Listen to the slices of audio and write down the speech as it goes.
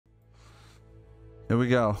Here we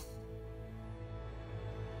go.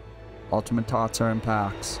 Ultimate Tots are in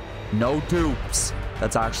packs. No dupes.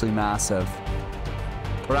 That's actually massive.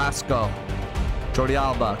 Carrasco. Jordi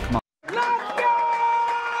Alba. Come on.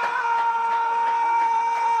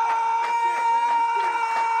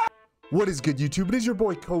 What is good, YouTube? It is your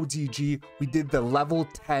boy CodeZG. We did the level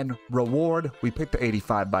 10 reward. We picked the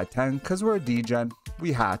 85 by 10 because we're a D-Gen.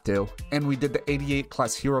 We had to. And we did the 88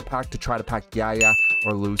 plus hero pack to try to pack Yaya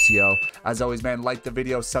or Lucio. As always, man, like the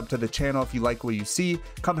video, sub to the channel if you like what you see.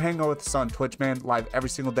 Come hang out with us on Twitch, man. Live every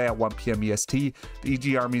single day at 1 p.m. EST. The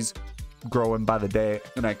EG Army's growing by the day,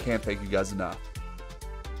 and I can't thank you guys enough.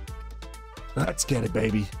 Let's get it,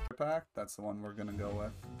 baby. Pack, that's the one we're gonna go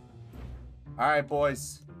with. All right,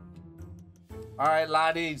 boys. All right,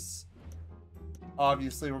 laddies.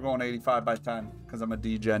 Obviously, we're going 85 by 10 because I'm a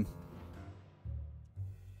D-Gen.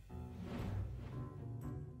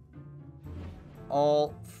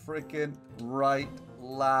 All freaking right,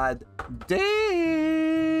 lad. Days.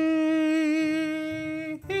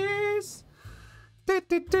 Hey,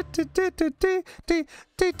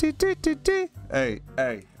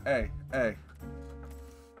 hey, hey, hey.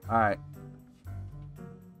 All right.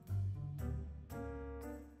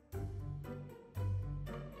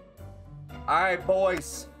 All right,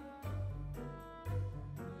 boys.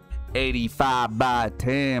 85 by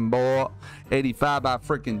 10, boy. 85 by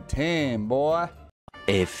freaking 10, boy.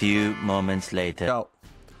 A few moments later. Go.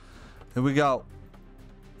 Here we go.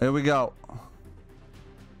 Here we go.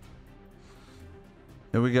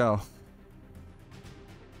 Here we go.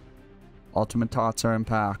 Ultimate Tots are in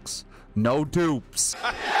packs. No dupes.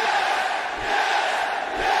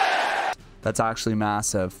 That's actually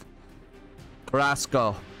massive.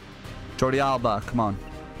 Carrasco. Jordi Alba, come on.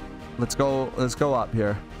 Let's go up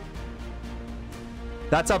here.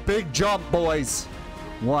 That's a big jump, boys.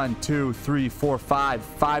 1, 2, 3, 4, 5.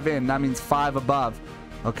 5 in. That means 5 above.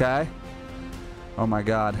 Okay. Oh my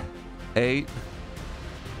God. 8.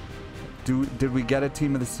 Did we get a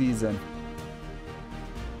team of the season?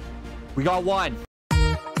 We got one.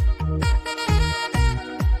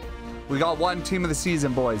 We got one team of the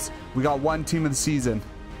season, boys. We got one team of the season.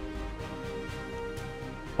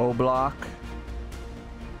 Oblak.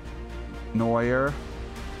 Neuer.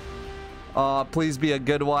 Oh, please be a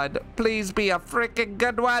good one. Please be a freaking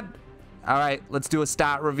good one. All right, let's do a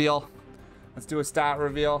stat reveal. Let's do a stat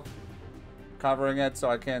reveal. Covering it so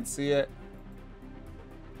I can't see it.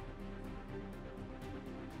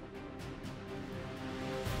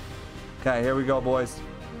 Okay, here we go, boys.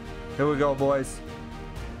 Here we go, boys.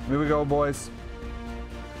 Here we go, boys.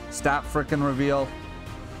 Stat freaking reveal.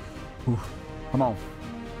 Ooh, come on.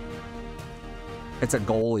 It's a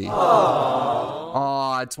goalie.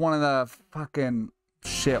 Oh, it's one of the fucking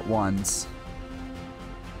shit ones.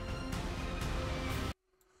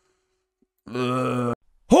 Who?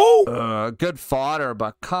 Good fodder,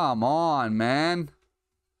 but come on, man.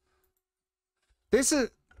 This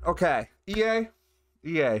is okay. EA,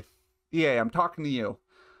 I'm talking to you.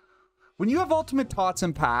 When you have Ultimate Tots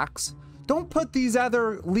in packs, don't put these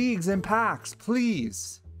other leagues in packs,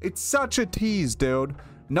 please. It's such a tease, dude.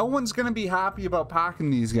 No one's gonna be happy about packing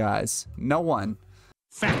these guys. No one.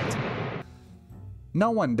 Fact.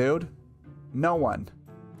 No one, dude. No one.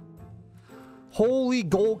 Holy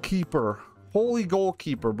goalkeeper. Holy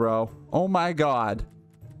goalkeeper, bro. Oh my God.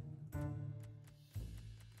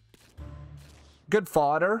 Good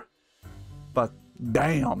fodder. But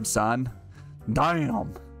damn, son.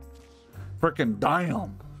 Damn. Freaking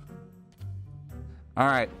damn.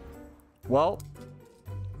 Alright. Well,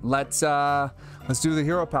 let's do the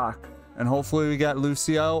hero pack. And hopefully we get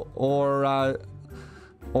Lucio or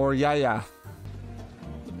Yaya.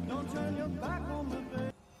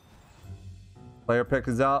 Player pick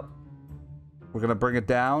is up. We're gonna bring it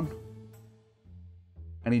down.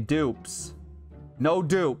 And he dupes. No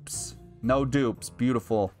dupes. No dupes.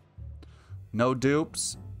 Beautiful. No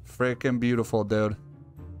dupes. Freaking beautiful, dude.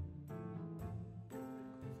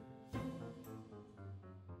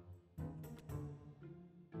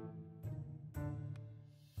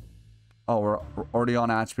 Oh, we're already on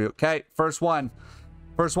attribute. Okay, first one.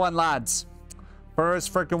 First one, lads.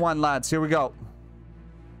 First freaking one, lads. Here we go.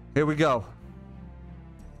 Here we go.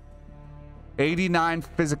 89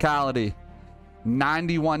 physicality.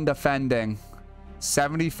 91 defending.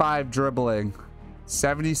 75 dribbling.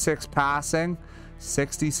 76 passing.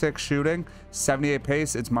 66 shooting. 78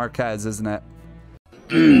 pace. It's Marquez, isn't it?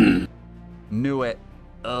 Knew it.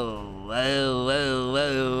 Oh, whoa, whoa,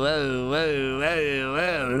 whoa, whoa, whoa, whoa,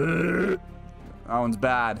 whoa. That one's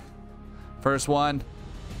bad. First one,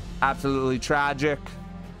 absolutely tragic.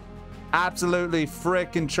 Absolutely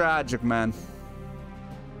freaking tragic, man.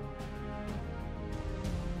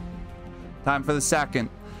 Time for the second.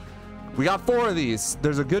 We got 4 of these.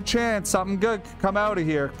 There's a good chance something good could come out of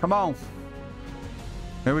here. Come on.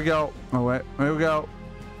 Here we go. Oh, wait. Here we go.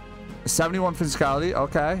 71 physicality.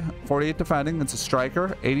 Okay. 48 defending. It's a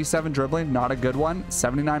striker. 87 dribbling. Not a good one.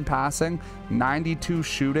 79 passing. 92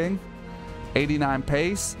 shooting. 89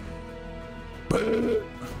 pace.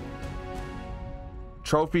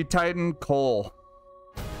 Trophy Titan Cole.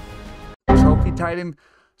 Trophy Titan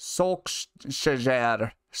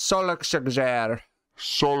Solskjaer.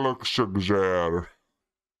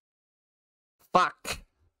 Fuck.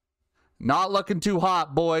 Not looking too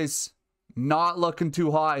hot, boys. Not looking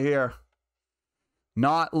too hot here.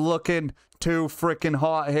 Not looking too freaking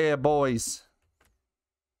hot here, boys.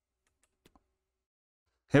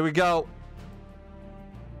 Here we go.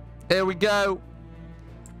 Here we go.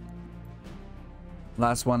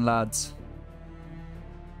 Last one, lads.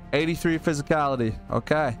 83 physicality.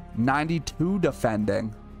 Okay. 92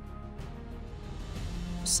 defending.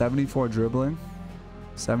 74 dribbling.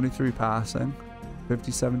 73 passing.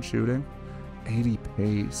 57 shooting. 80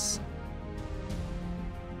 pace.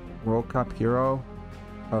 World Cup hero.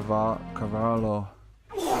 Cavallo.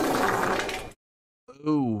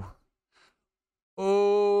 Ooh.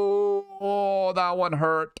 Oh, that one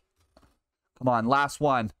hurt. Come on, last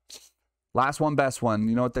one. Last one, best one.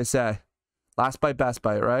 You know what they say. Last bite, best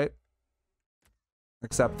bite, right?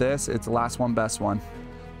 Except this, it's last one, best one.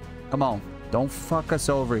 Come on. Don't fuck us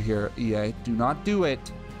over here, EA. Do not do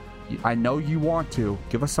it. I know you want to.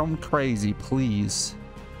 Give us something crazy, please.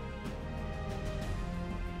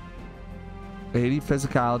 80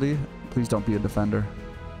 physicality. Please don't be a defender.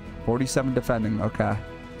 47 defending. Okay.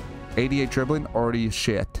 88 dribbling. Already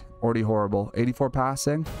shit. Already horrible. 84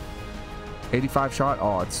 passing. 85 shot.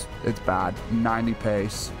 Oh, it's bad. 90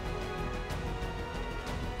 pace.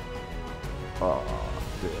 Oh,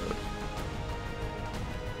 dude.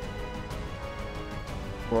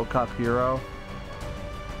 World Cup hero.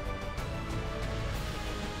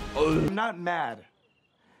 I'm not mad.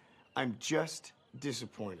 I'm just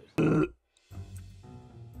disappointed.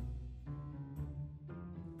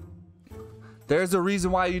 There's a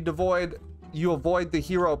reason why you avoid the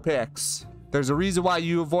hero picks. There's a reason why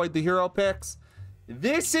you avoid the hero picks.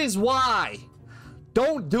 This is why.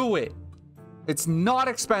 Don't do it. It's not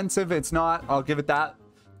expensive. It's not. I'll give it that.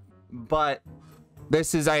 But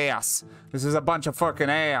this is ass. This is a bunch of fucking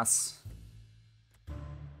ass.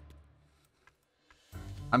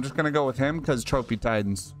 I'm just gonna go with him because Trophy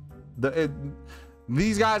Titans.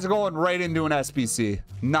 These guys are going right into an SPC.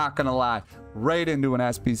 Not gonna lie. Right into an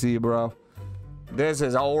SPC, bro. This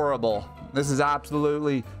is horrible. This is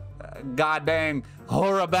absolutely goddamn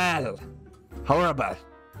horrible. Horrible.